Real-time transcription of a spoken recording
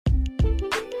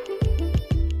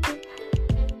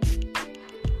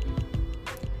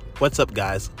What's up,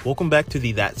 guys? Welcome back to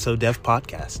the That's So Dev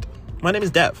podcast. My name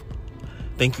is Dev.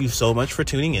 Thank you so much for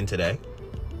tuning in today.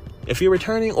 If you're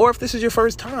returning or if this is your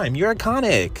first time, you're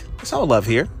iconic. It's all love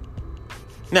here.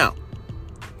 Now,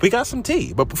 we got some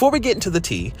tea, but before we get into the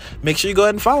tea, make sure you go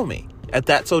ahead and follow me at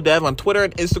That's So Dev on Twitter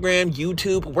and Instagram,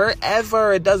 YouTube,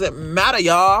 wherever. It doesn't matter,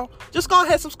 y'all. Just go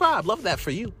ahead and subscribe. Love that for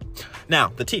you.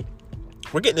 Now, the tea.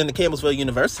 We're getting into Campbellsville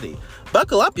University.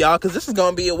 Buckle up, y'all, because this is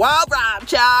going to be a wild ride,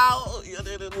 child.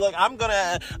 Look, I'm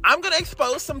gonna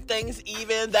expose some things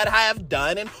even that I have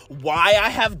done and why I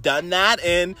have done that.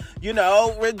 And,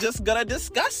 we're just going to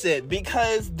discuss it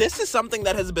because this is something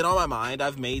that has been on my mind.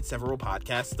 I've made several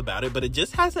podcasts about it, but it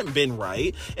just hasn't been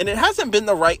right. And it hasn't been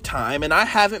the right time. And I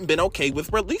haven't been okay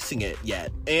with releasing it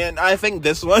yet. And I think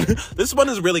this one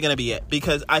is really going to be it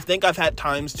because I think I've had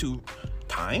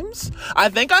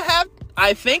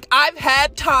I think I've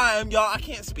had time, y'all, I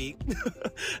can't speak.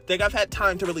 think I've had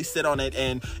time to really sit on it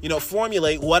and,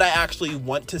 formulate what I actually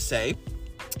want to say.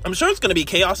 I'm sure it's going to be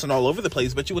chaos and all over the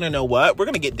place, but you want to know what? We're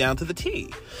going to get down to the tea.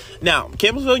 Now,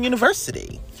 Campbellsville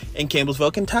University in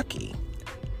Campbellsville, Kentucky.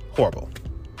 Horrible.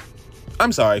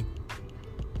 I'm sorry.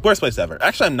 Worst place ever.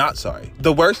 Actually, I'm not sorry.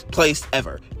 The worst place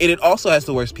ever. And it also has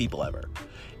the worst people ever.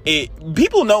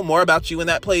 People know more about you in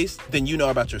that place than you know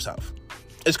about yourself.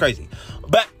 It's crazy.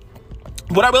 But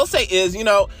what I will say is,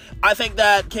 I think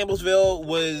that Campbellsville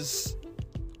was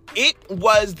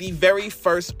the very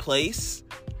first place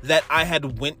that I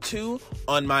had went to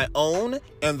on my own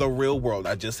in the real world.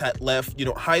 I just had left,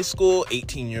 high school,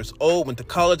 18 years old, went to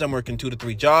college. I'm working 2 to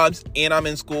 3 jobs and I'm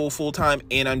in school full time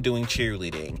and I'm doing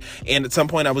cheerleading. And at some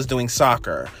point I was doing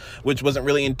soccer, which wasn't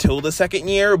really until the second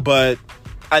year, but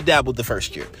I dabbled the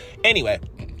first year. Anyway,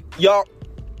 y'all,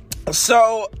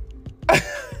 so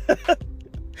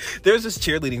there's this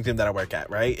cheerleading gym that I work at,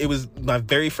 right? It was my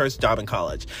very first job in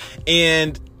college.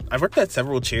 And I've worked at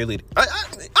several cheerleading.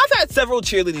 I've had several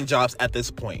cheerleading jobs at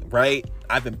this point, right?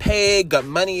 I've been paid, got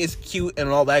money, is cute, and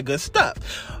all that good stuff.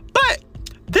 But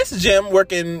this gym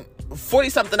working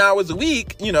 40-something hours a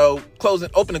week,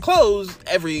 open and close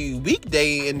every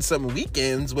weekday and some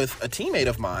weekends with a teammate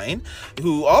of mine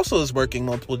who also is working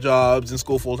multiple jobs in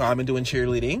school full-time and doing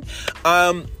cheerleading.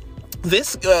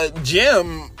 This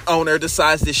gym owner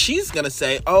decides that she's going to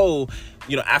say,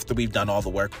 after we've done all the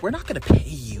work, we're not going to pay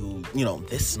you,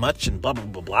 this much and blah, blah,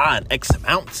 blah, blah, and X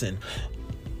amounts. And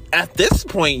at this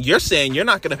point, you're saying you're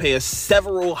not going to pay us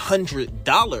several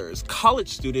 $100s. College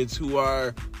students who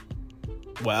are,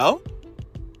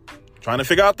 trying to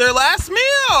figure out their last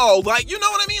meal. Like, you know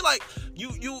what I mean? Like,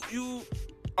 you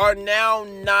are now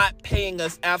not paying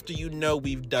us after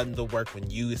we've done the work when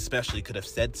you especially could have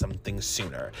said something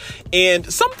sooner. And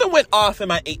something went off in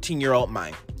my 18-year-old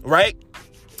mind, right?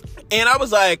 And I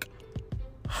was like,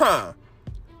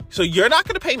 so you're not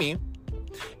going to pay me.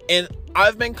 And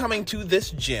I've been coming to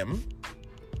this gym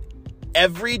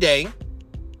every day,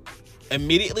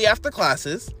 immediately after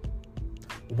classes,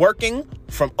 working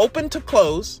from open to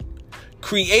close,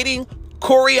 creating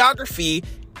choreography,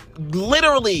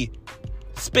 literally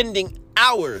spending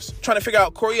hours trying to figure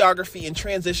out choreography and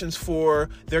transitions for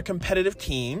their competitive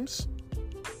teams.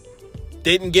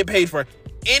 Didn't get paid for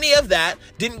any of that.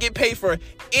 Didn't get paid for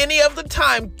any of the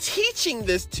time teaching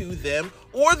this to them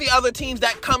or the other teams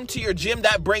that come to your gym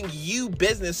that bring you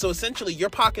business. So essentially, you're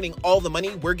pocketing all the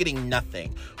money. We're getting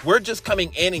nothing. We're just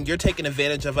coming in and you're taking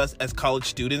advantage of us as college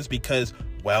students because,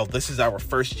 this is our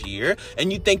first year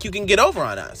and you think you can get over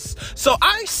on us. So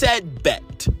I said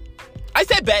bet. And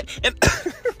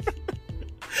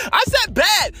I said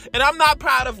bet, and I'm not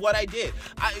proud of what I did.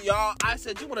 I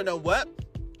said, you want to know what?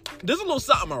 There's a little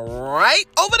something right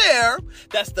over there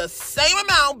that's the same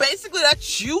amount, basically,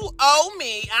 that you owe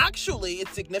me. Actually,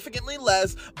 it's significantly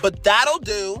less, but that'll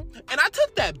do. And I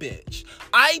took that bitch.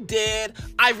 I did.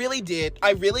 I really did.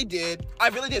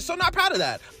 So not proud of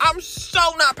that. I'm so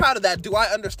not proud of that. Do I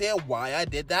understand why I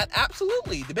did that?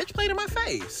 Absolutely. The bitch played in my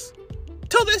face.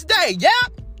 Till this day. Yeah.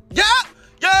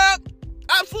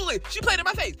 Absolutely. She played in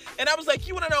my face. And I was like,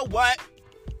 you want to know what?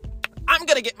 I'm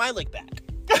going to get my lick back.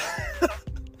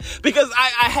 Because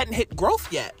I hadn't hit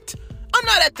growth yet. I'm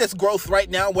not at this growth right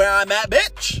now where I'm at,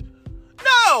 bitch.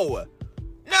 No.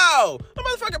 The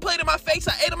motherfucker played in my face.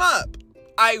 I ate him up.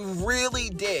 I really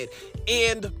did.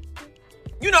 And,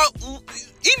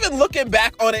 even looking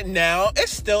back on it now,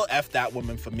 it's still F that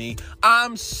woman for me.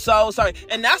 I'm so sorry.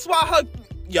 And that's why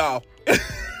y'all,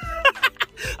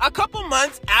 a couple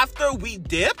months after we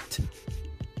dipped,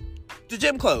 the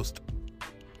gym closed.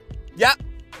 Yep.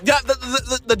 Yeah,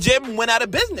 the gym went out of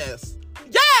business.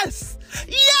 Yes!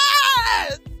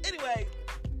 Anyway,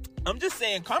 I'm just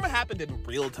saying, karma happened in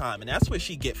real time, and that's what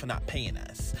she get for not paying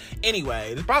us.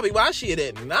 Anyway, that's probably why she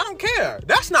didn't. I don't care.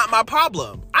 That's not my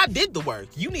problem. I did the work.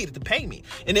 You needed to pay me.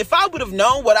 And if I would have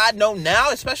known what I know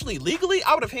now, especially legally,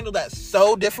 I would have handled that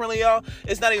so differently, y'all.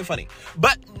 It's not even funny.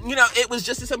 But, it was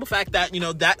just a simple fact that,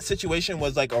 that situation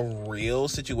was like a real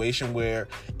situation where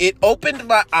it opened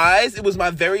my eyes. It was my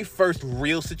very first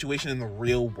real situation in the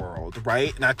real world,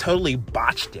 right? And I totally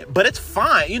botched it. But it's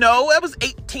fine. I was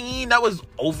 18. That was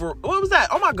over. What was that?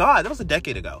 Oh my God. That was a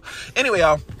decade ago. Anyway,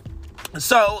 y'all.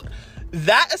 So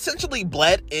that essentially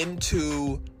bled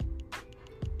into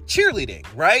cheerleading,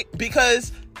 right?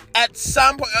 Because at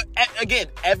some point, again,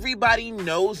 everybody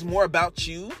knows more about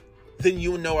you than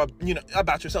you know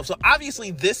about yourself. So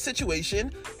obviously this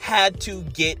situation had to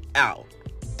get out.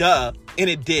 Duh. And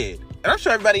it did. And I'm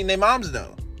sure everybody and their moms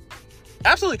know.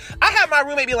 Absolutely. I had my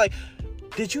roommate be like,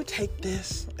 did you take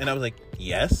this? And I was like,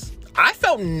 yes. I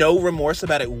felt no remorse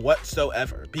about it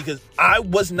whatsoever because I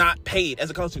was not paid as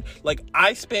a college student. Like,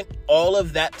 I spent all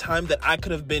of that time that I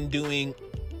could have been doing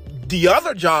the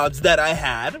other jobs that I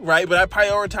had, right? But I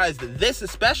prioritized this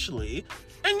especially,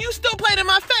 and you still played in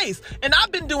my face. And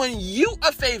I've been doing you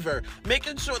a favor,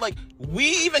 making sure, like, we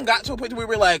even got to a point where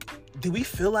we were like, do we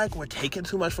feel like we're taking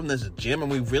too much from this gym?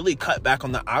 And we really cut back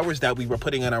on the hours that we were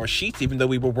putting on our sheets, even though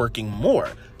we were working more,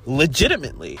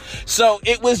 legitimately. So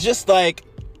it was just like,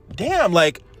 damn,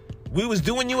 like, we was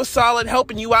doing you a solid,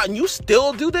 helping you out, and you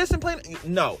still do this and play?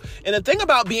 No. And the thing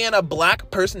about being a black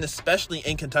person, especially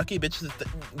in Kentucky, bitches,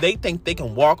 they think they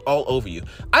can walk all over you.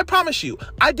 I promise you,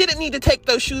 I didn't need to take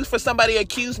those shoes for somebody to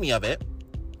accuse me of it.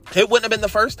 It wouldn't have been the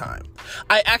first time.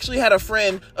 I actually had a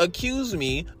friend accuse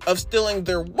me of stealing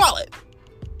their wallet.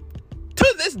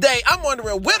 To this day, I'm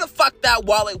wondering where the fuck that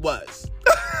wallet was.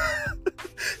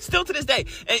 Still to this day.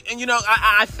 And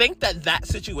I think that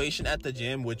situation at the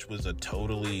gym, which was a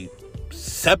totally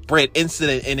separate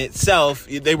incident in itself,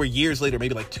 they were years later,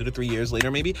 maybe like 2 to 3 years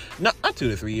later, maybe. No, not 2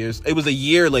 to 3 years. It was a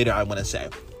year later, I want to say.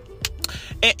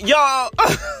 And y'all,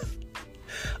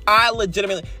 I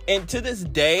legitimately, and to this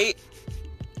day,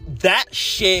 that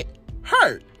shit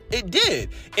hurt. It did.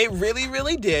 It really,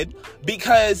 really did,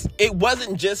 because it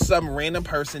wasn't just some random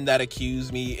person that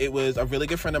accused me. It was a really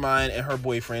good friend of mine and her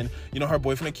boyfriend. Her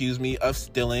boyfriend accused me of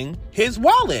stealing his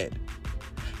wallet.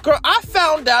 Girl, I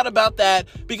found out about that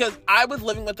because I was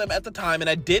living with them at the time, and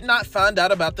I did not find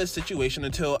out about this situation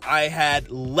until I had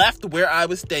left where I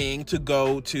was staying to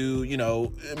go to,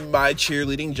 my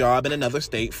cheerleading job in another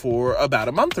state for about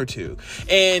a month or two.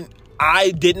 And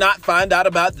I did not find out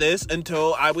about this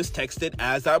until I was texted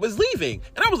as I was leaving.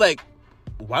 And I was like,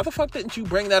 why the fuck didn't you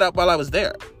bring that up while I was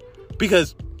there?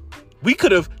 Because we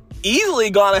could have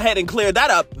easily gone ahead and cleared that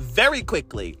up very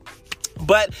quickly.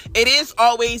 But it is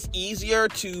always easier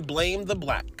to blame the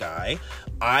black guy,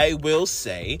 I will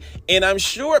say. And I'm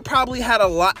sure it probably had a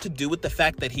lot to do with the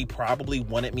fact that he probably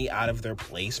wanted me out of their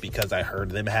place because I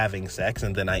heard them having sex.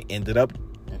 And then I ended up,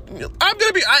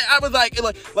 I was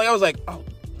like, oh,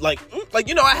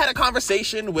 I had a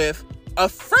conversation with a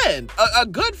friend, a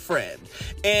good friend,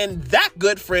 and that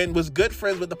good friend was good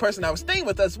friends with the person I was staying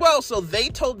with as well. So they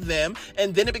told them,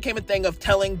 and then it became a thing of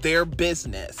telling their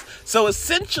business. So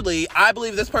essentially, I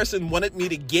believe this person wanted me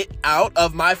to get out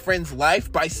of my friend's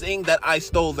life by saying that I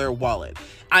stole their wallet.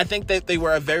 I think that they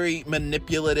were a very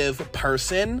manipulative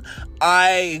person.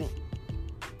 I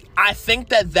think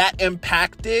that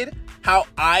impacted how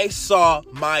I saw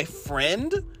my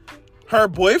friend. Her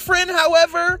boyfriend,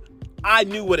 however, I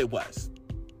knew what it was.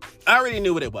 I already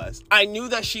knew what it was. I knew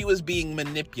that she was being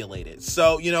manipulated.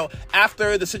 So,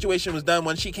 after the situation was done,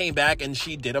 when she came back and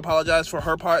she did apologize for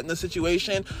her part in the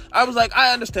situation, I was like,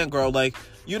 I understand, girl. Like,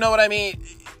 you know what I mean?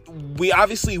 We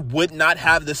obviously would not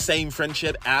have the same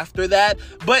friendship after that,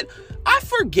 but I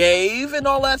forgave and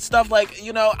all that stuff. Like,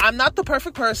 I'm not the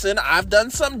perfect person. I've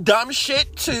done some dumb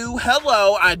shit too.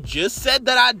 Hello. I just said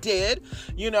that I did,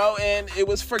 and it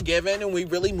was forgiven, and we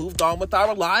really moved on with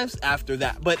our lives after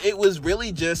that. But it was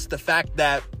really just the fact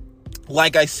that,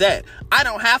 like I said, I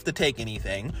don't have to take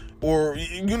anything or,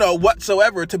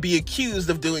 whatsoever to be accused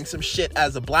of doing some shit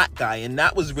as a black guy. And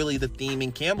that was really the theme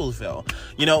in Campbellsville.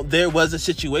 There was a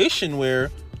situation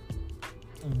where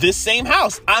this same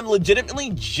house, I'm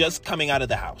legitimately just coming out of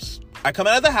the house. I come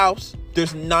out of the house,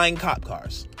 there's 9 cop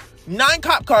cars. 9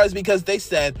 cop cars because they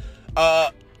said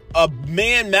a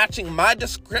man matching my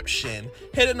description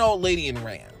hit an old lady and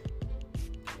ran.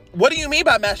 What do you mean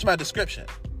by matching my description?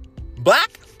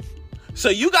 Black? So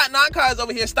you got 9 cars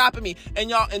over here stopping me. And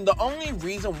y'all, and the only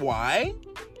reason why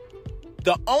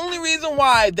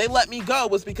they let me go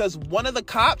was because one of the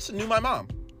cops knew my mom.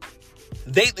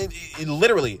 They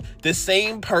literally, the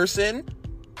same person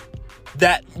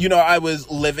that, I was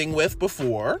living with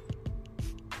before,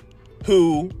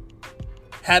 who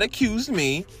had accused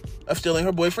me of stealing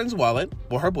her boyfriend's wallet.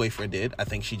 Well, her boyfriend did. I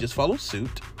think she just followed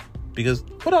suit, because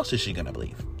what else is she gonna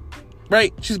believe?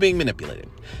 Right? She's being manipulated.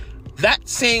 That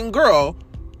same girl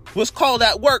was called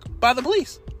at work by the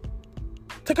police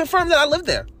to confirm that I lived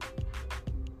there.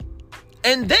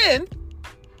 And then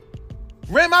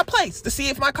ran my place to see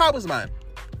if my car was mine.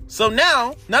 So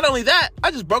now, not only that,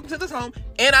 I just broke into this home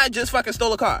and I just fucking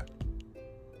stole a car.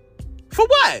 For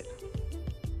what?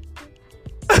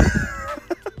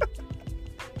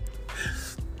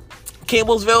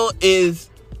 Campbellsville is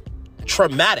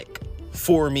traumatic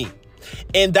for me.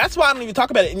 And that's why I don't even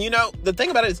talk about it. And the thing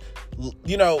about it is,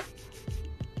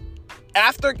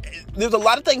 there's a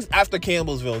lot of things after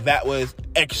Campbellsville that was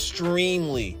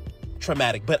extremely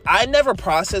traumatic. But I never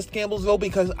processed Campbellsville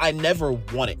because I never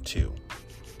wanted to.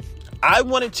 I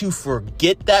wanted to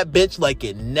forget that bitch like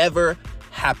it never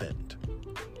happened.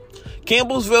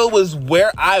 Campbellsville was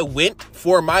where I went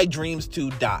for my dreams to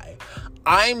die.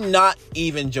 I'm not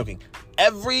even joking.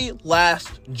 Every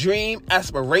last dream,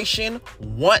 aspiration,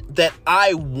 want that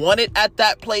I wanted at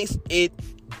that place, it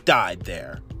died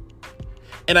there.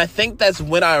 And I think that's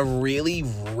when I really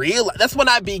realized, that's when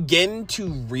I began to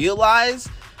realize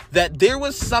that there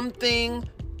was something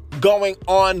going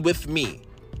on with me.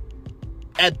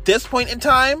 At this point in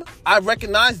time, I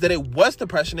recognized that it was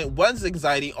depression, it was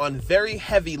anxiety on very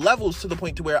heavy levels, to the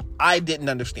point to where I didn't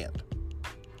understand.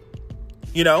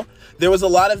 There was a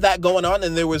lot of that going on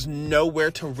and there was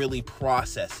nowhere to really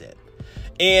process it.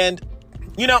 And,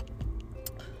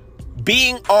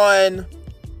 being on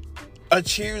a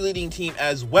cheerleading team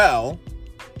as well,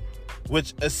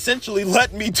 which essentially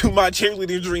led me to my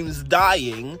cheerleading dreams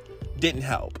dying, didn't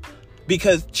help.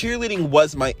 Because cheerleading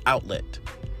was my outlet.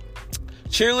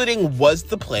 Cheerleading was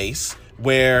the place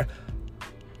where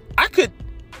I could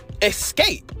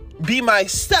escape, be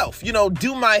myself,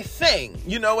 do my thing.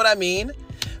 You know what I mean?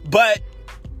 But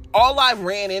all I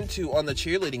ran into on the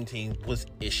cheerleading team was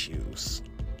issues.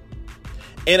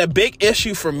 And a big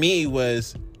issue for me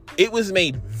was, it was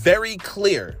made very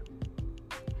clear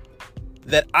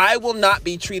that I will not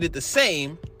be treated the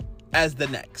same as the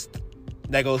next.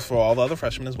 That goes for all the other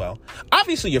freshmen as well.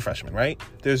 Obviously, you're freshmen, right?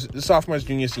 There's the sophomores,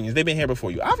 juniors, seniors. They've been here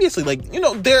before you. Obviously,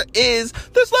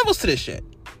 there's levels to this shit.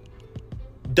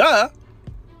 Duh.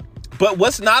 But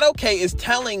what's not okay is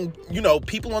telling,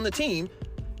 people on the team,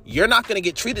 you're not going to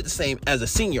get treated the same as a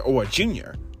senior or a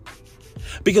junior.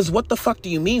 Because what the fuck do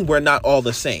you mean we're not all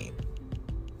the same?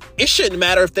 It shouldn't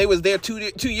matter if they was there 2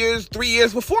 years, 3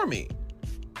 years before me.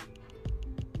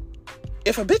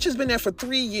 If a bitch has been there for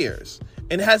 3 years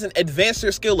and hasn't advanced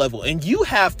their skill level, and you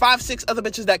have 5, 6 other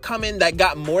bitches that come in that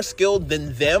got more skilled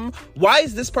than them, why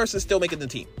is this person still making the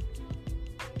team?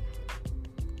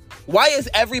 Why is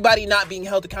everybody not being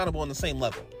held accountable on the same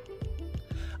level?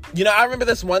 I remember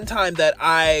this one time that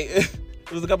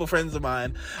it was a couple friends of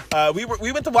mine. We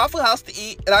went to Waffle House to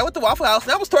eat, and I went to Waffle House,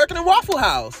 and I was twerking in Waffle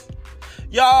House.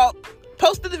 Y'all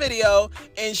posted the video,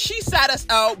 and she sat us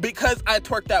out because I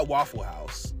twerked at Waffle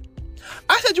House.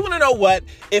 I said, you want to know what?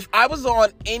 If I was on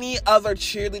any other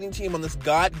cheerleading team on this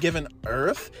God-given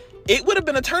earth, it would have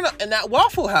been a turn up in that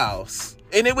Waffle House.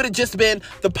 And it would have just been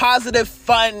the positive,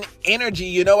 fun energy,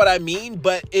 you know what I mean?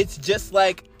 But it's just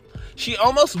like, she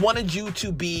almost wanted you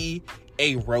to be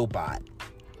a robot,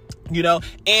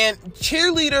 And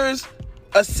cheerleaders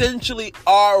essentially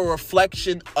are a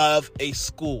reflection of a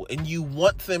school, and you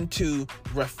want them to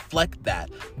reflect that.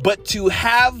 But to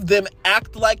have them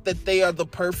act like that they are the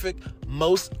perfect,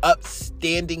 most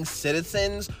upstanding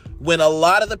citizens, when a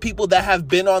lot of the people that have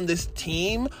been on this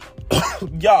team,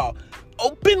 y'all,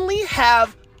 openly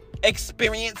have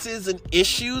experiences and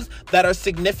issues that are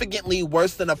significantly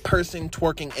worse than a person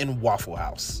twerking in Waffle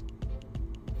House.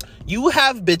 You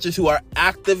have bitches who are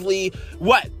actively,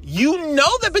 that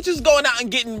bitches going out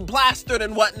and getting plastered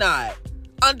and whatnot.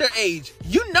 Underage.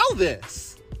 You know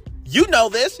this.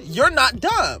 You're not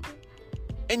dumb.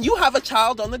 And you have a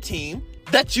child on the team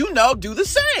that do the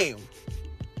same.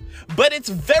 But it's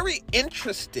very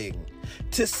interesting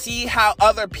to see how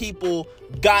other people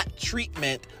got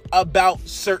treatment about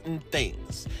certain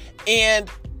things. And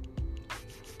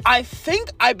I think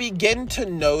I begin to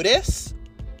notice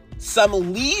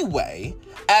some leeway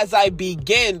as I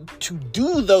begin to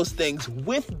do those things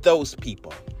with those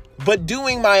people. But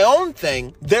doing my own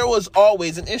thing, there was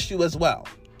always an issue as well.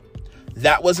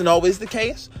 That wasn't always the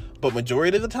case, but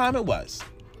majority of the time it was.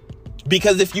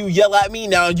 Because if you yell at me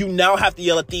now, you now have to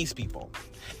yell at these people.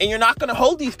 And you're not going to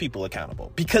hold these people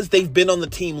accountable because they've been on the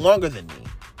team longer than me.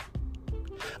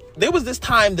 There was this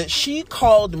time that she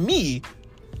called me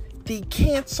the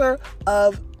cancer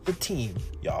of the team,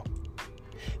 y'all.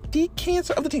 The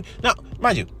cancer of the team. Now,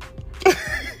 mind you,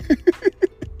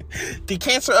 The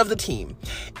cancer of the team.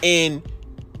 And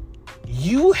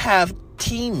you have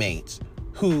teammates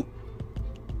who,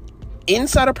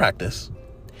 inside of practice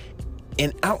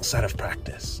and outside of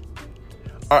practice,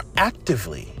 are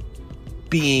actively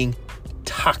being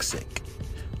toxic,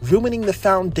 ruining the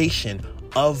foundation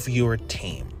of your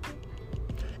team.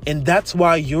 And that's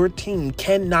why your team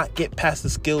cannot get past the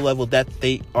skill level that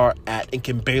they are at and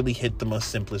can barely hit the most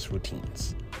simplest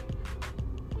routines.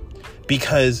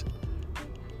 Because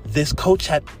this coach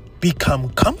had become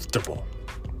comfortable.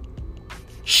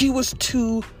 She was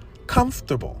too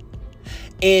comfortable.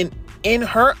 And in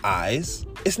her eyes,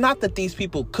 it's not that these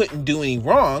people couldn't do any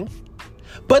wrong,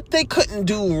 but they couldn't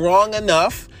do wrong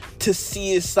enough to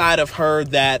see a side of her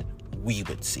that we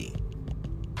would see.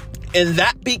 And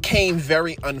that became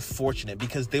very unfortunate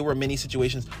because there were many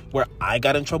situations where I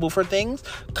got in trouble for things.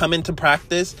 Come into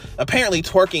practice. Apparently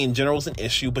twerking in general is an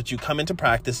issue, but you come into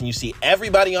practice and you see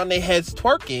everybody on their heads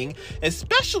twerking,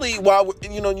 especially while,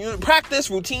 you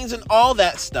practice routines and all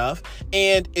that stuff,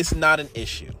 and it's not an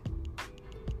issue.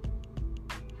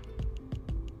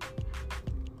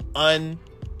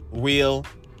 Unreal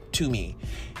to me.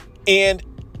 And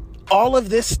all of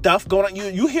this stuff going on,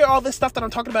 you hear all this stuff that I'm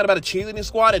talking about a cheerleading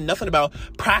squad and nothing about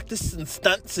practice and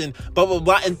stunts and blah, blah,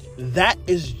 blah. And that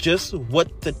is just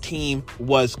what the team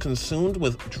was, consumed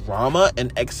with drama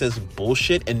and excess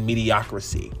bullshit and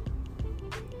mediocrity.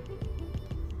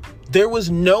 There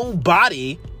was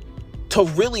nobody to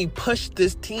really push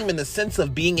this team in the sense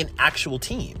of being an actual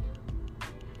team.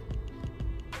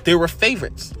 There were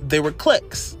favorites. There were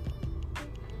cliques.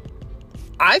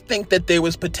 I think that there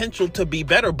was potential to be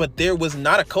better, but there was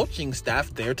not a coaching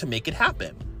staff there to make it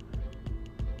happen.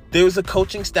 There was a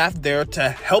coaching staff there to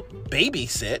help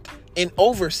babysit and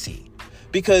oversee.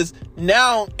 Because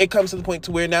now it comes to the point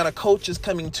to where now the coach is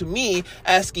coming to me,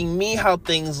 asking me how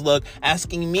things look,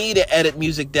 asking me to edit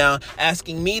music down,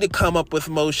 asking me to come up with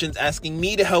motions, asking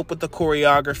me to help with the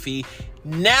choreography.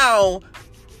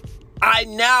 I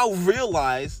now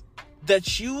realize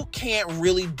that you can't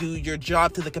really do your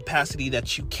job to the capacity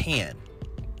that you can.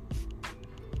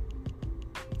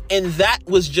 And that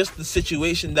was just the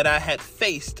situation that I had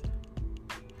faced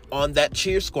on that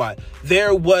cheer squad.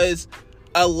 There was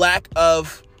a lack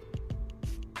of,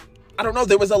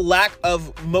 there was a lack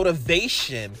of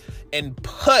motivation and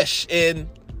push. And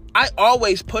I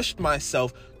always pushed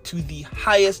myself to the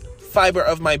highest fiber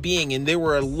of my being. And there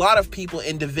were a lot of people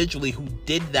individually who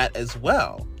did that as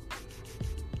well.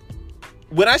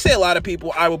 When I say a lot of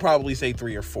people, I will probably say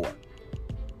 3 or 4.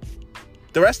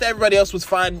 The rest of everybody else was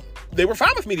fine. They were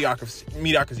fine with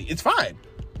mediocrity. It's fine.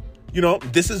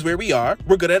 This is where we are.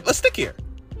 We're good at it. Let's stick here.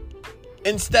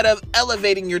 Instead of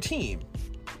elevating your team.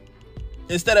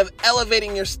 Instead of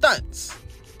elevating your stunts.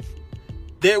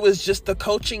 There was just the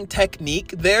coaching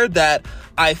technique there that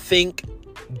I think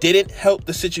didn't help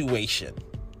the situation.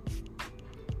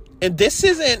 And this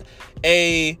isn't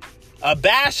a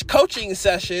bash coaching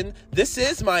session. This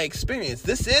is my experience.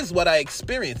 This is what I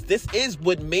experienced. This is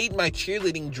what made my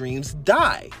cheerleading dreams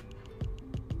die.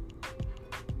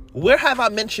 Where have I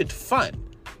mentioned fun?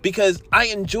 Because I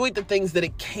enjoyed the things that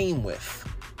it came with.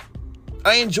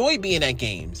 I enjoy being at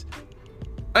games.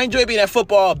 I enjoy being at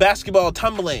football, basketball,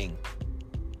 tumbling.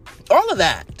 All of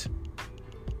that.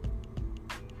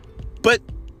 But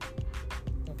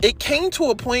it came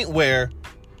to a point where,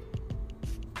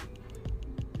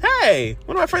 hey,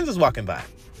 one of my friends was walking by.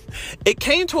 It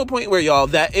came to a point where, y'all,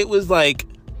 that it was like,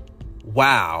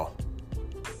 wow,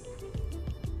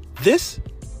 this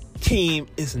team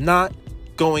is not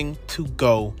going to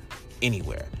go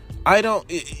anywhere.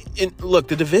 Look,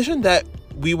 the division that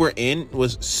we were in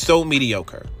was so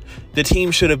mediocre. The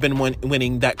team should have been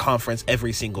winning that conference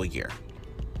every single year.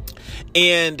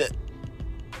 And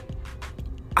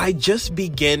I just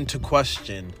began to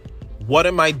question, what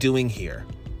am I doing here?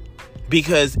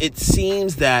 Because it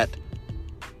seems that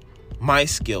my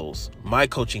skills, my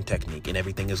coaching technique, and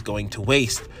everything is going to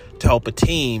waste to help a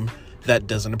team that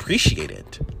doesn't appreciate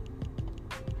it.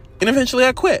 And eventually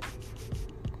I quit.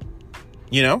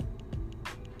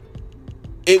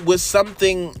 It was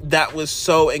something that was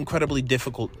so incredibly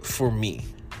difficult for me.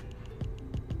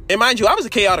 And mind you, I was a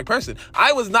chaotic person.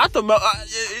 I was not the look,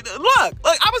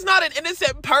 I was not an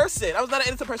innocent person.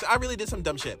 I really did some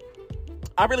dumb shit.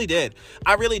 I really did.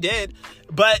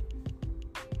 But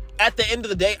at the end of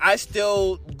the day, I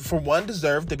still, for one,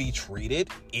 deserve to be treated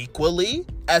equally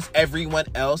as everyone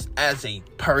else, as a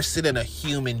person and a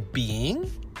human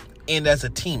being, and as a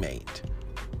teammate.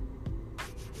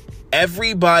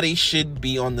 Everybody should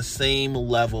be on the same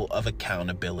level of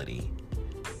accountability.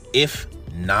 If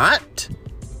not,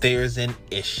 there's an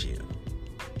issue.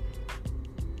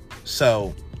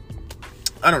 So,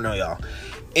 I don't know, y'all.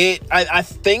 I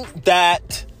think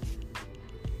that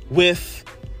with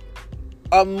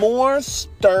a more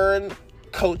stern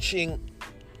coaching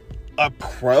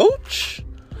approach,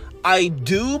 I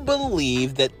do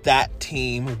believe that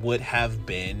team would have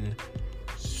been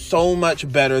so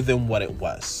much better than what it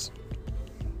was.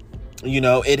 You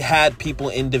know, it had people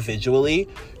individually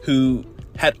who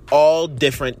had all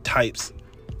different types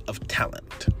of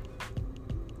talent,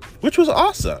 which was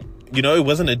awesome. You know, it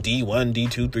wasn't a D1,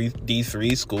 D2,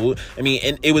 D3 school. I mean,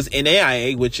 and it was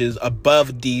NAIA, which is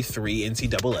above D3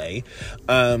 NCAA.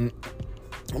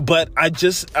 But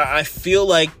I feel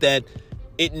like that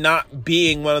it not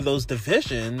being one of those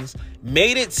divisions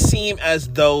made it seem as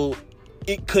though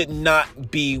it could not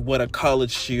be what a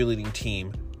college cheerleading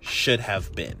team should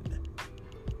have been.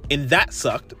 And that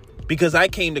sucked, because I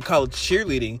came to college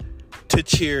cheerleading to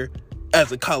cheer as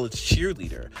a college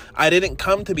cheerleader. I didn't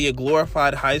come to be a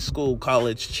glorified high school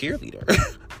college cheerleader.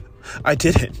 I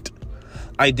didn't.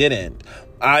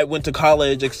 I went to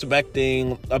college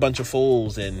expecting a bunch of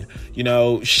fools and, you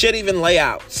know, shit even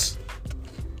layouts,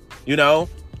 you know?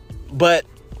 But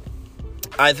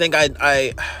I think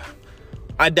I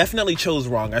definitely chose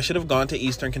wrong. I should have gone to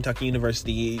Eastern Kentucky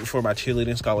University for my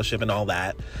cheerleading scholarship and all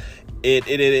that.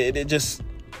 It just,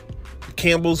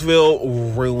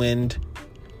 Campbellsville ruined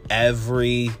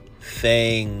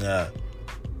everything.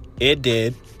 It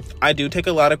did. I do take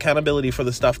a lot of accountability for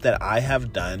the stuff that I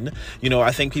have done. You know,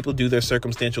 I think people do their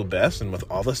circumstantial best, and with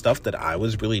all the stuff that I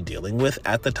was really dealing with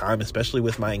at the time, especially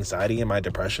with my anxiety and my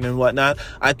depression and whatnot,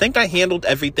 I think I handled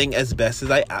everything as best as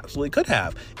I absolutely could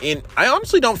have. And I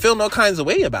honestly don't feel no kinds of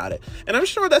way about it. And I'm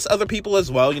sure that's other people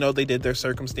as well. You know, they did their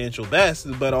circumstantial best,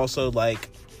 but also, like,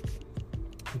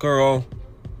 girl,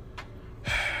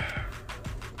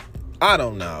 I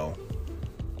don't know.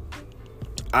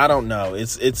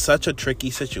 It's such a tricky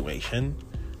situation.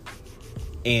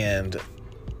 And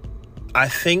I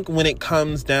think when it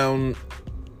comes down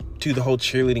to the whole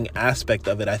cheerleading aspect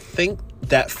of it, I think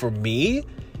that for me,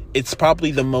 it's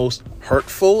probably the most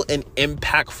hurtful and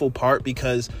impactful part,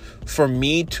 because for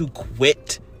me to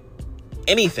quit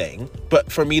anything,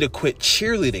 but for me to quit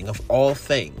cheerleading of all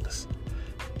things,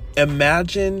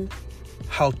 imagine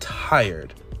how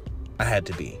tired I had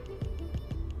to be.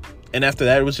 And after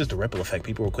that, it was just a ripple effect.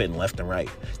 People were quitting left and right.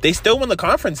 They still won the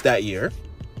conference that year.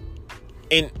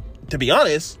 And to be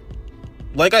honest,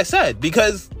 like I said,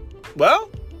 because, well,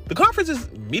 the conference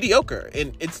is mediocre.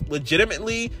 And it's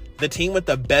legitimately the team with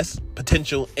the best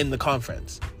potential in the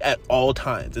conference at all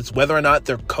times. It's whether or not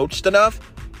they're coached enough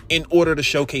in order to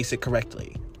showcase it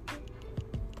correctly.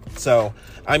 So,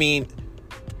 I mean,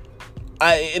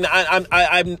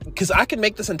 I'm because I can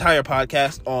make this entire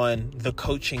podcast on the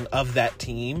coaching of that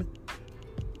team,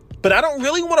 but I don't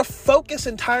really want to focus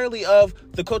entirely of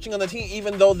the coaching on the team,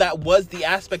 even though that was the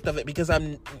aspect of it, because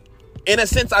in a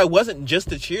sense, I wasn't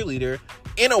just a cheerleader.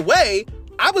 In a way,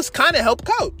 I was kind of help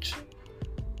coach.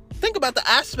 Think about the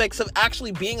aspects of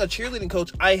actually being a cheerleading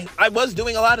coach. I was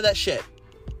doing a lot of that shit.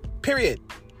 Period.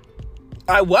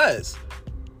 I was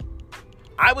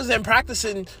in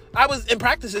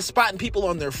practices spotting people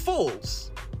on their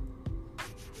fulls.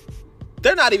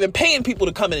 They're not even paying people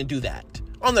to come in and do that.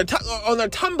 On their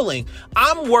tumbling,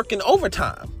 I'm working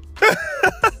overtime.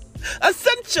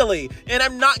 Essentially. And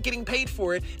I'm not getting paid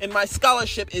for it. And my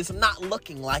scholarship is not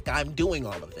looking like I'm doing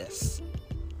all of this.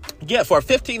 Yeah, for a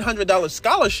 $1,500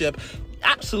 scholarship,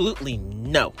 absolutely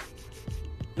no.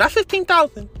 Not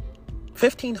 $15,000.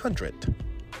 $1,500.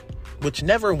 Which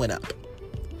never went up.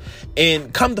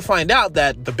 And come to find out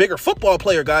that the bigger football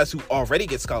player guys who already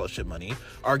get scholarship money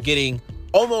are getting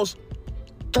almost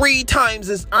 3 times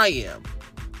as I am.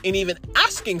 And even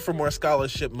asking for more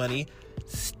scholarship money,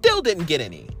 still didn't get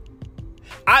any.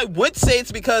 I would say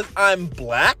it's because I'm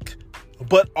black,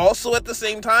 but also at the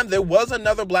same time, there was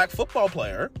another black football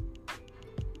player.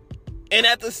 And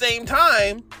at the same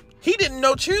time, he didn't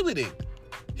know cheerleading.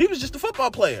 He was just a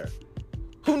football player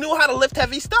who knew how to lift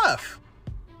heavy stuff.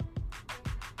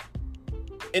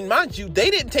 And mind you,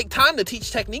 they didn't take time to teach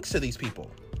techniques to these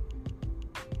people.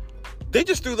 They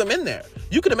just threw them in there.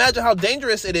 You can imagine how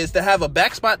dangerous it is to have a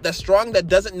back spot that's strong that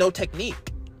doesn't know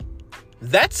technique.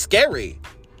 That's scary.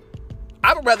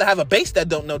 I would rather have a base that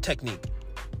don't know technique,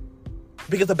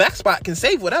 because the back spot can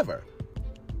save whatever.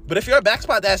 But if you're a back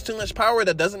spot that has too much power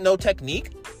that doesn't know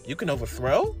technique, you can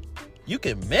overthrow, you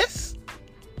can miss,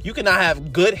 you cannot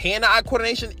have good hand-eye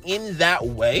coordination in that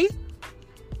way.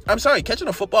 I'm sorry, catching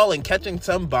a football and catching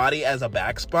somebody as a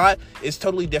back spot is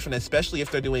totally different, especially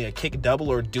if they're doing a kick double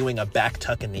or doing a back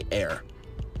tuck in the air.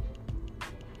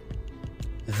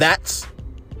 That's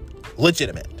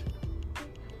legitimate.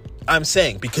 I'm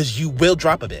saying, because you will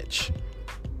drop a bitch.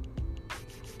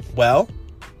 Well,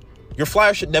 your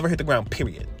flyer should never hit the ground,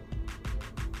 period.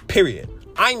 Period.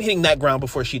 I'm hitting that ground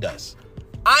before she does.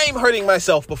 I'm hurting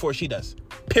myself before she does,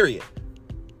 period.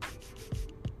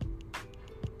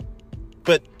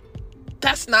 But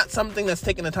that's not something that's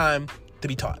taking the time to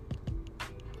be taught.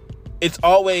 It's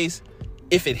always,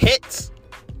 if it hits,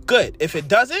 good. If it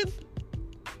doesn't,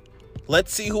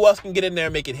 let's see who else can get in there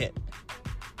and make it hit.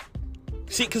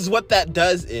 See, because what that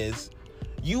does is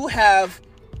you have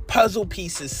puzzle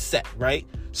pieces set, right?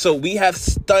 So we have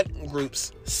stunt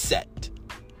groups set.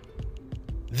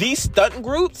 These stunt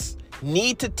groups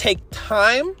need to take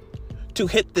time to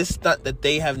hit this stunt that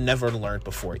they have never learned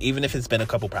before. Even if it's been a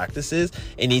couple practices,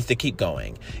 it needs to keep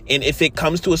going. And if it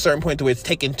comes to a certain point where it's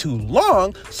taking too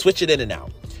long, switch it in and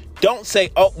out. Don't say,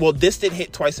 oh, well, this didn't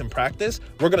hit twice in practice,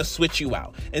 we're going to switch you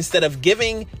out. Instead of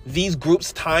giving these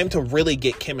groups time to really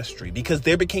get chemistry, because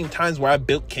there became times where I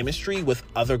built chemistry with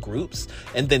other groups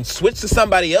and then switched to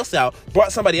somebody else out,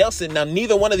 brought somebody else in. Now,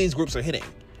 neither one of these groups are hitting.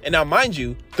 And now, mind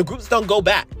you, the groups don't go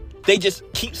back. They just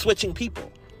keep switching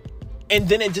people. And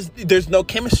then there's no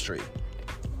chemistry.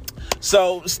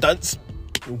 So stunts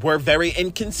were very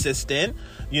inconsistent.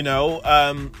 You know,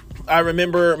 I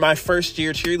remember my first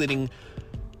year cheerleading,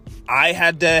 I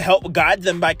had to help guide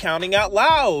them by counting out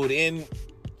loud. And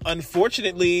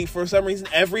unfortunately, for some reason,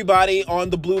 everybody on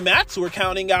the blue mats were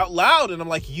counting out loud. And I'm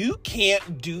like, you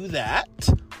can't do that.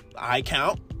 I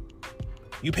count.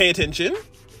 You pay attention.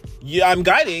 I'm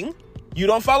guiding. You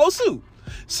don't follow suit.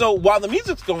 So while the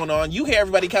music's going on, you hear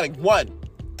everybody counting 1,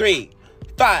 3,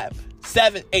 5,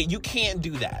 7, 8. You can't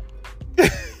do that.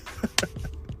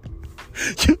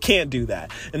 You can't do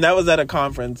that. And that was at a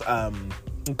conference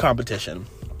competition,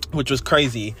 which was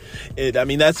crazy.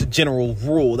 That's a general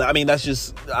rule.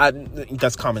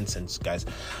 That's common sense, guys.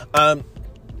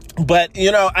 But,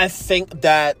 I think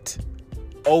that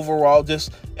overall,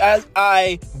 just as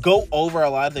I go over a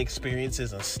lot of the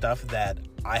experiences and stuff that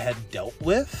I had dealt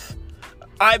with,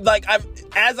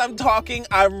 as I'm talking,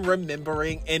 I'm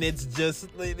remembering, and it's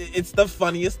the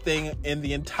funniest thing in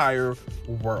the entire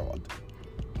world.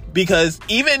 Because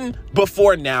even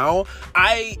before now,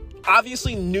 I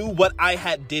obviously knew what I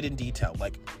had did in detail,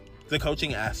 like the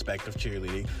coaching aspect of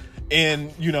cheerleading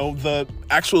and, the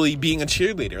actually being a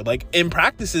cheerleader. Like in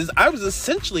practices, I was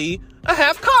essentially a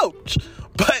half coach.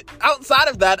 But outside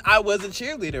of that, I was a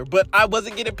cheerleader, but I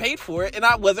wasn't getting paid for it, and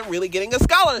I wasn't really getting a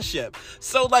scholarship.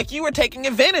 So, you were taking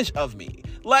advantage of me.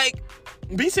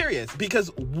 Be serious,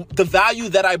 because the value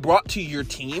that I brought to your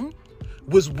team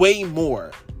was way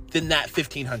more than that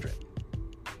 $1,500.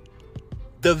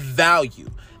 The value.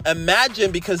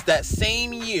 Imagine, because that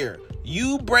same year,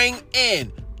 you bring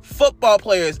in football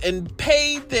players and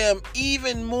pay them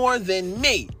even more than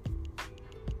me.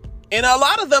 And a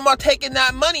lot of them are taking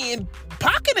that money and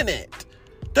pocketing it.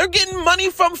 They're getting money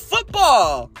from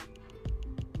football.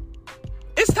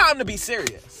 It's time to be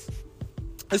serious.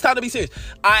 It's time to be serious.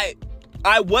 I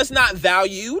was not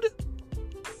valued.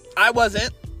 I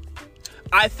wasn't.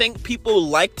 I think people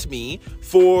liked me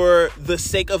for the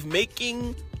sake of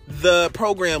making the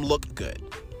program look good.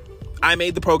 I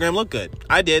made the program look good.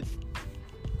 I did.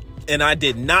 And I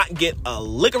did not get a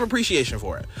lick of appreciation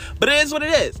for it. But it is what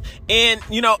it is. And,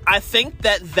 I think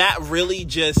that really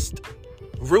just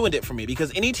ruined it for me,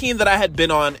 because any team that I had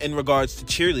been on in regards to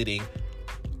cheerleading,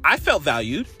 I felt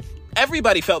valued.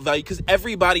 Everybody felt valued because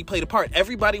everybody played a part.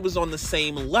 Everybody was on the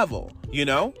same level,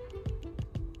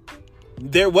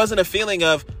 There wasn't a feeling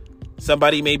of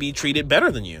somebody may be treated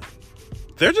better than you.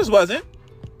 There just wasn't.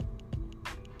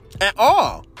 At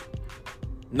all.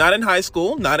 Not in high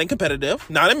school, not in competitive,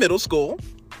 not in middle school.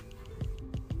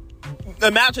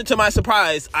 Imagine, to my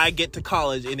surprise, I get to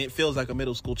college and it feels like a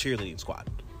middle school cheerleading squad.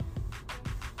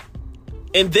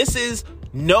 And this is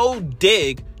no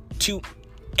dig to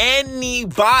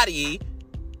anybody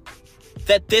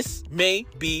that this may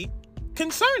be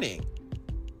concerning.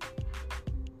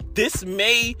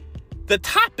 The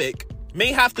topic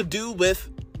may have to do with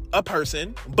a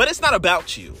person, but it's not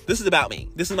about you. This is about me.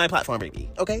 This is my platform, baby.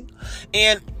 Okay?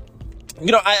 And,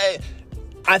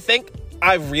 I think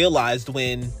I realized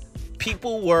when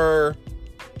people were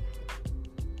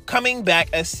coming back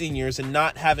as seniors and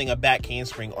not having a back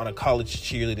handspring on a college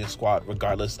cheerleading squad,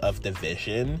 regardless of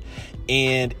division.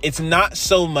 And it's not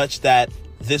so much that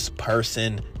this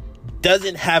person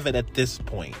doesn't have it at this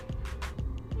point,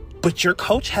 but your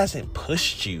coach hasn't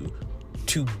pushed you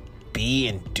to be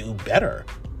and do better.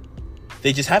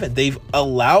 They just haven't. They've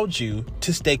allowed you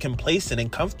to stay complacent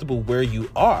and comfortable where you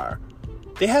are.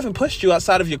 They haven't pushed you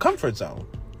outside of your comfort zone.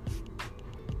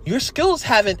 Your skills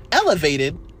haven't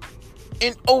elevated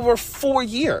in over 4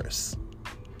 years.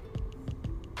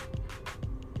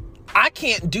 I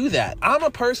can't do that. I'm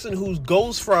a person who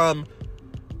goes from,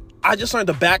 I just learned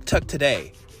the back tuck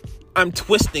today, I'm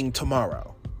twisting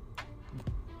tomorrow.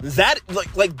 That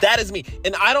like that is me.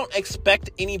 And I don't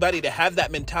expect anybody to have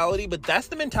that mentality, but that's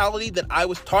the mentality that I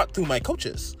was taught through my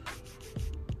coaches.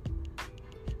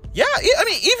 Yeah, I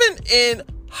mean, even in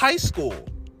high school,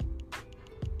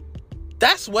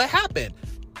 that's what happened.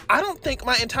 I don't think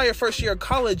my entire first year of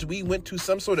college, we went to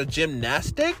some sort of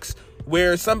gymnastics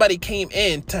where somebody came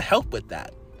in to help with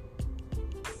that.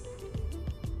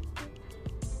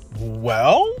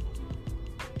 Well,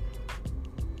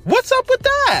 what's up with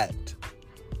that?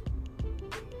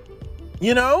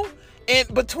 You know?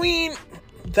 And between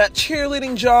that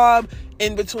cheerleading job,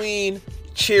 in between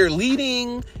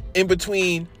cheerleading, in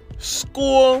between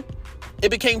school, it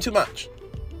became too much.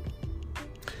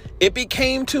 It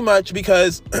became too much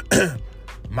because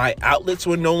my outlets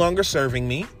were no longer serving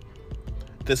me.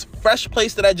 This fresh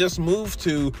place that I just moved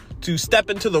to step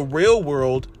into the real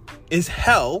world is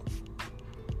hell.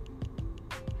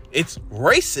 It's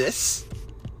racist.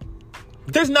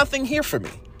 There's nothing here for me.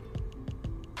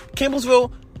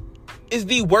 Campbellsville is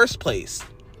the worst place.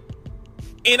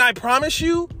 And I promise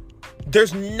you,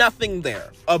 there's nothing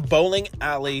there. A bowling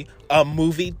alley, a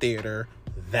movie theater,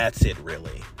 that's it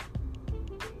really.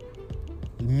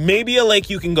 Maybe a lake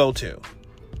you can go to.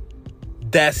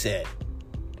 That's it.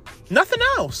 Nothing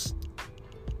else.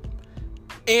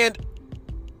 And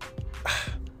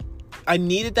I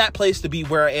needed that place to be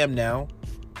where I am now.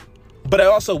 But I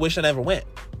also wish I never went.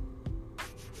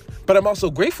 But I'm also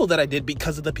grateful that I did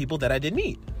because of the people that I did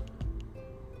meet.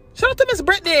 Shout out to Miss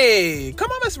Brittany. Come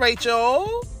on, Miss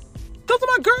Rachel. Those are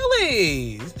my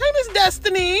girlies. Hey, Miss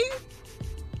Destiny.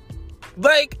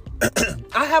 Like,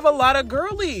 I have a lot of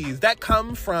girlies that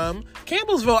come from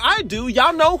Campbellsville. I do.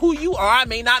 Y'all know who you are. I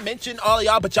may not mention all of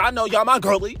y'all, but y'all know y'all my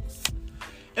girlies.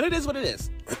 And it is what it is.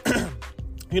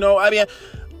 You know, I mean,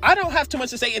 I don't have too much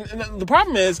to say. And the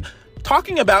problem is,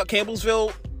 talking about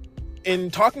Campbellsville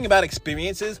and talking about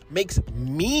experiences makes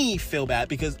me feel bad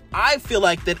because I feel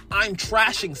like that I'm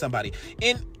trashing somebody.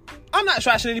 And I'm not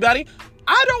trashing anybody.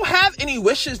 I don't have any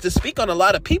wishes to speak on a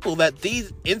lot of people that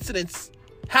these incidents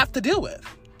have to deal with.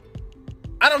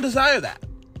 I don't desire that.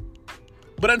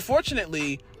 But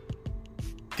unfortunately,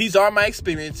 these are my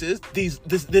experiences.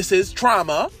 This is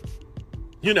trauma,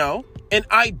 you know, and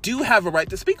I do have a right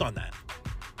to speak on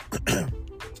that.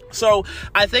 So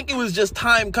I think it was just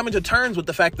time coming to terms with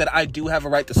the fact that I do have a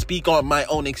right to speak on my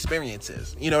own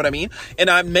experiences. You know what I mean? And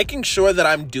I'm making sure that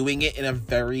I'm doing it in a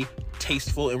very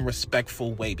tasteful and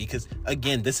respectful way because,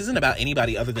 again, this isn't about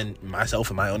anybody other than myself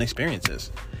and my own experiences.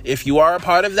 If you are a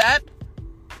part of that,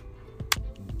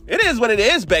 it is what it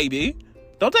is, baby.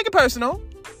 Don't take it personal.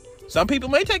 Some people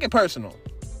may take it personal.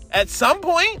 At some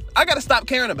point, I got to stop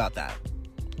caring about that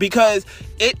because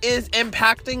it is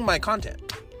impacting my content.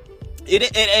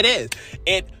 It is.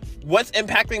 What's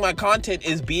impacting my content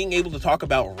is being able to talk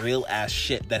about real ass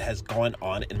shit that has gone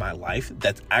on in my life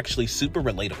that's actually super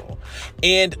relatable.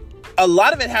 And a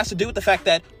lot of it has to do with the fact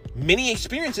that many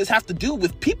experiences have to do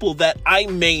with people that I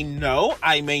may know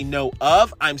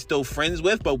of, I'm still friends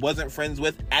with, but wasn't friends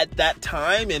with at that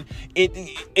time. And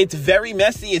it's very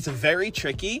messy. It's very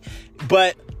tricky,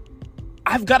 but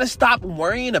I've got to stop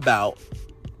worrying about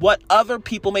what other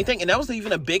people may think. And that was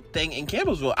even a big thing in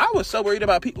Campbellsville. I was so worried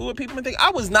about what people may think.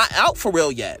 I was not out for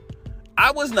real yet.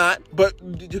 I was not, but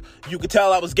you could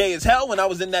tell I was gay as hell when I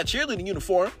was in that cheerleading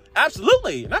uniform.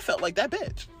 Absolutely. And I felt like that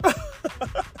bitch.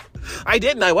 I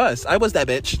did, and I was that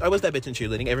bitch. I was that bitch in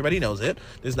cheerleading. Everybody knows it.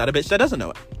 There's not a bitch that doesn't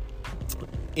know it.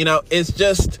 You know, it's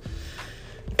just,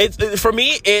 for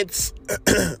me, it's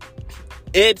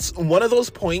one of those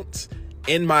points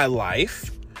in my life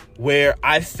where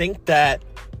I think that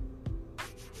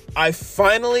I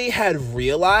finally had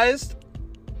realized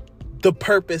the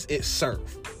purpose it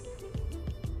served.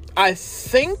 I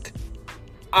think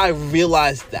I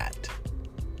realized that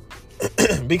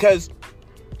because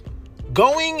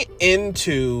going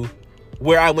into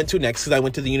where I went to next, because I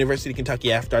went to the University of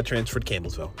Kentucky after I transferred to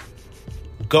Campbellsville,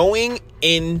 going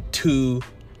into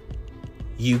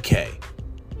UK,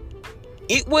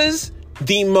 it was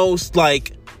the most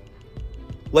like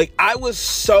I was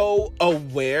so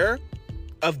aware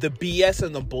of the BS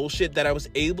and the bullshit that I was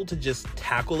able to just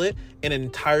tackle it in an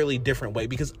entirely different way.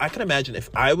 Because I can imagine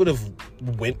if I would have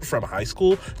went from high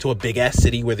school to a big ass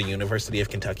city where the University of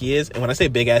Kentucky is. And when I say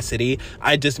big ass city,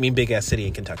 I just mean big ass city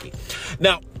in Kentucky.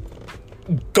 Now,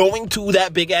 going to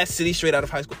that big ass city straight out of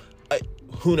high school,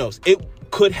 who knows? It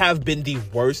could have been the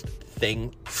worst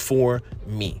thing for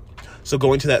me. So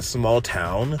going to that small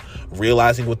town,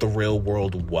 realizing what the real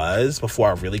world was before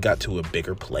I really got to a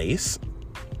bigger place,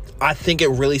 I think it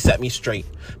really set me straight.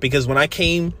 Because when I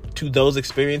came to those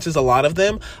experiences, a lot of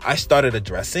them, I started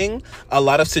addressing. A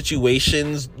lot of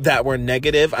situations that were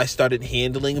negative, I started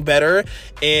handling better.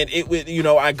 And it would,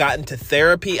 I got into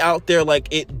therapy out there. Like,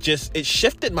 it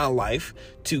shifted my life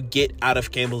to get out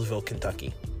of Campbellsville,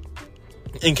 Kentucky.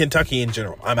 In Kentucky in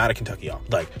general. I'm out of Kentucky, y'all.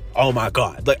 Like, oh my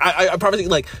God. Like, I promise you,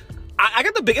 like, I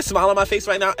got the biggest smile on my face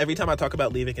right now every time I talk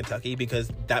about leaving Kentucky,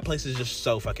 because that place is just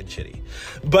so fucking shitty.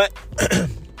 But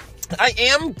I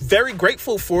am very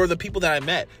grateful for the people that I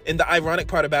met. And the ironic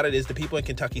part about it is the people in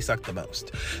Kentucky suck the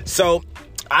most. So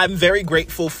I'm very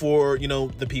grateful for,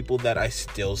 the people that I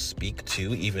still speak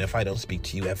to, even if I don't speak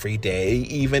to you every day,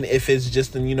 even if it's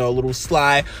just a little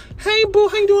sly, hey boo,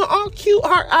 how you doing? All cute,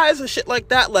 heart eyes and shit like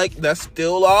that. Like, that's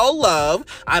still all love.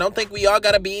 I don't think we all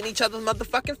gotta be in each other's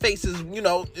motherfucking faces,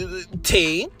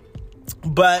 T.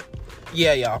 But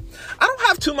yeah, y'all, I don't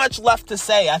have too much left to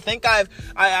say. I think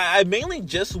I mainly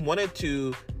just wanted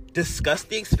to discuss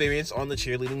the experience on the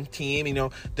cheerleading team,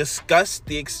 discuss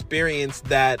the experience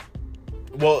that,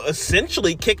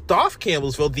 essentially kicked off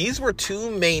Campbellsville. These were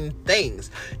two main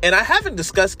things. And I haven't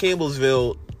discussed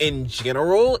Campbellsville in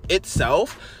general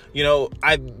itself.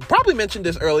 I probably mentioned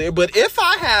this earlier, but if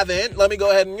I haven't, let me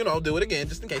go ahead and, do it again,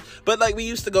 just in case. But, like, we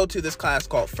used to go to this class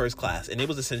called First Class, and it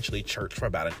was essentially church for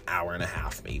about an hour and a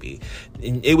half, maybe.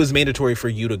 And it was mandatory for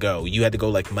you to go. You had to go,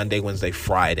 like, Monday, Wednesday,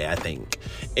 Friday, I think.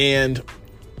 And,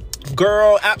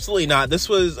 girl, absolutely not. This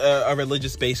was a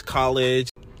religious-based college,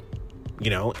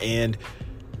 and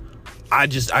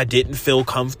I didn't feel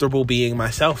comfortable being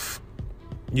myself.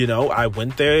 I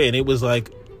went there, and it was,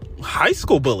 like, high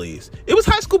school bullies. It was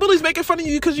high school bullies making fun of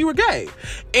you because you were gay.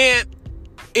 And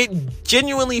it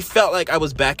genuinely felt like I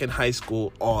was back in high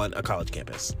school on a college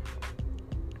campus.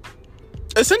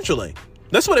 Essentially.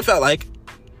 That's what it felt like.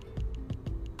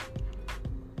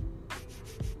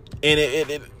 And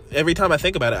it every time I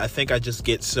think about it, I think I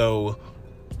get so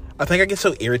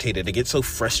irritated. I get so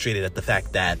frustrated at the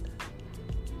fact that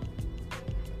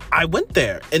I went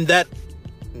there, and that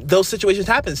those situations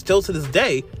happen still to this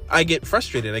day. I get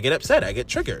frustrated, I get upset, I get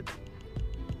triggered.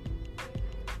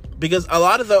 Because a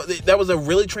lot of that was a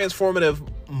really transformative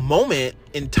moment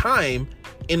in time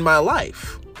in my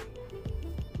life.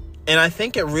 And I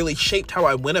think it really shaped how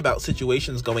I went about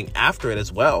situations going after it as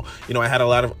well. I had a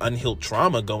lot of unhealed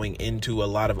trauma going into a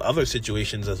lot of other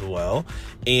situations as well.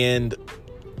 And,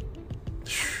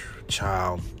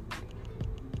 child,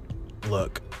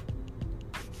 look,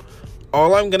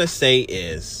 all I'm going to say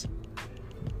is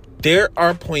there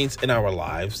are points in our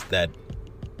lives that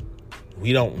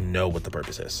we don't know what the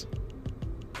purpose is.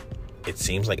 It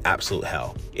seems like absolute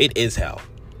hell. It is hell,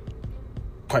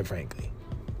 quite frankly.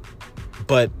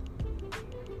 But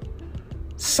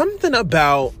something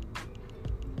about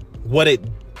what it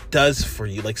does for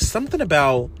you, like something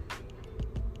about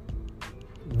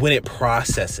when it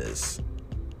processes,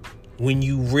 when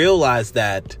you realize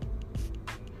that,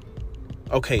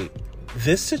 okay,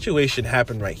 this situation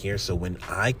happened right here. So when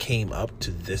I came up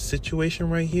to this situation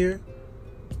right here,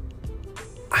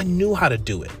 I knew how to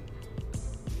do it.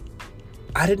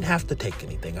 I didn't have to take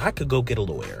anything. I could go get a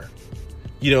lawyer.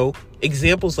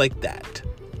 Examples like that.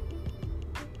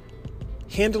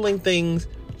 Handling things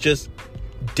just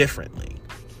differently.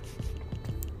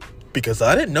 Because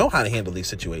I didn't know how to handle these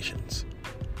situations.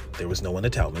 There was no one to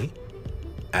tell me.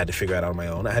 I had to figure it out on my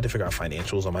own. I had to figure out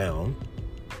financials on my own.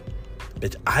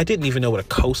 Bitch, I didn't even know what a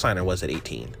cosigner was at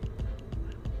 18.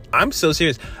 I'm so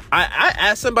serious. I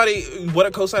asked somebody what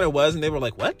a cosigner was, and they were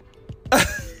like, what?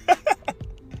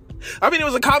 I mean, it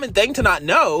was a common thing to not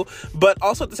know, but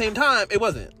also at the same time, it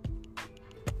wasn't.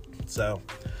 So,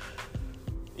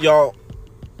 y'all,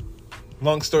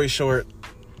 long story short,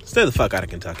 stay the fuck out of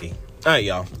Kentucky. All right,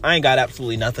 y'all. I ain't got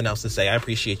absolutely nothing else to say. I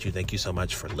appreciate you. Thank you so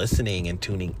much for listening and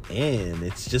tuning in.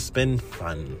 It's just been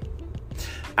fun.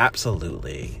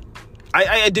 Absolutely.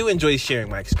 I do enjoy sharing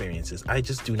my experiences. I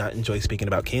just do not enjoy speaking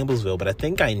about Campbellsville, but I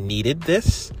think I needed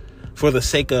this for the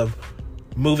sake of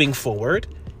moving forward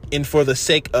and for the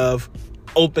sake of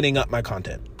opening up my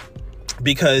content.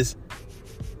 Because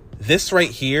this right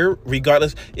here,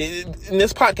 regardless, and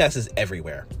this podcast is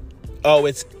everywhere. Oh,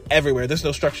 it's everywhere. There's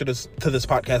no structure to this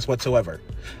podcast whatsoever.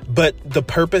 But the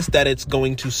purpose that it's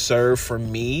going to serve for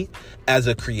me as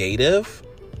a creative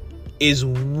is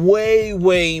way,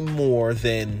 way more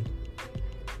than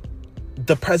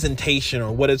the presentation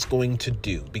or what it's going to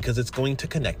do, because it's going to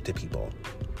connect to people.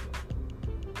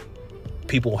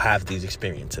 People have these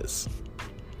experiences.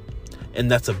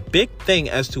 And that's a big thing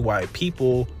as to why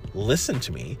people listen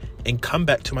to me and come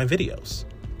back to my videos.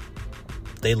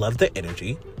 They love the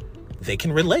energy. They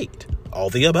can relate. All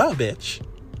the above, bitch.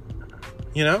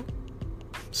 You know?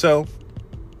 So,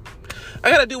 I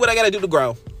gotta do what I gotta do to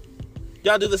grow.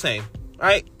 Y'all do the same. All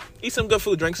right? Eat some good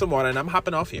food, drink some water, and I'm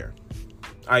hopping off here.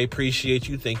 I appreciate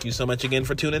you. Thank you so much again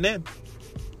for tuning in.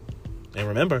 And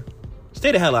remember,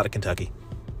 stay the hell out of Kentucky.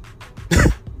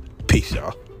 Peace,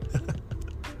 y'all.